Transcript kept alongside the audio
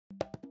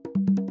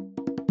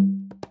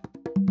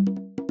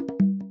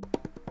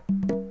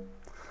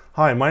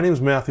Hi, my name is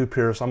Mathew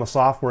Pierce. I'm a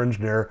software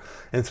engineer,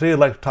 and today I'd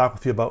like to talk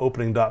with you about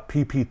opening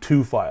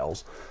pp2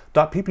 files.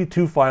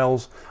 pp2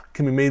 files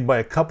can be made by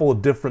a couple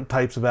of different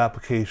types of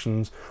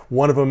applications.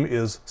 One of them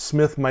is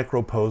Smith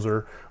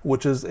Microposer,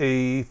 which is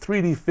a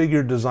 3D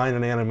figure design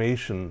and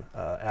animation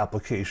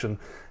application,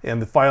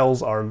 and the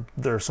files are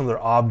some of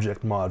their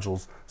object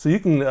modules. So you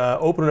can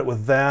open it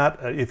with that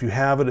if you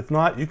have it. If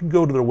not, you can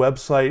go to their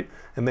website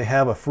and they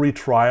have a free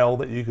trial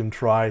that you can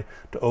try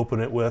to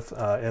open it with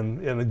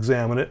and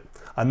examine it.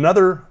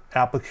 Another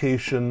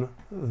application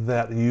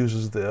that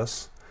uses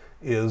this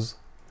is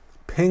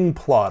Ping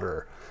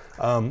Plotter.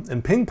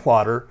 And Ping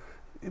Plotter,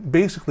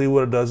 basically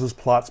what it does is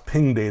plots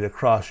ping data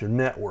across your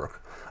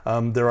network.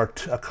 There are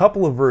a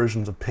couple of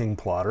versions of Ping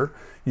Plotter.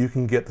 You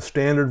can get the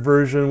standard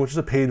version, which is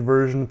a paid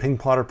version, Ping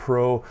Plotter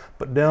Pro,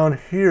 but down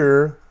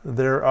here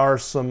there are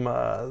some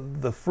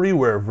the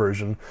freeware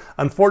version.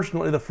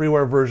 Unfortunately, the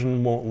freeware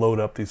version won't load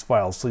up these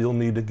files, so you'll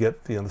need to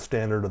get the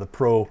standard or the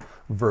Pro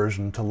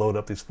version to load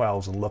up these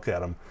files and look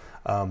at them.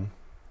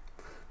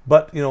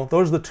 But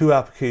those are the two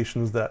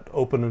applications that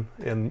open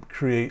and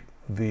create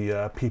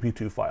the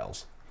pp2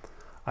 files.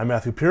 I'm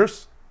Mathew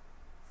Pierce.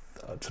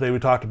 Today we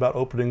talked about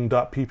opening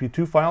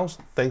pp2 files.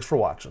 Thanks for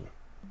watching.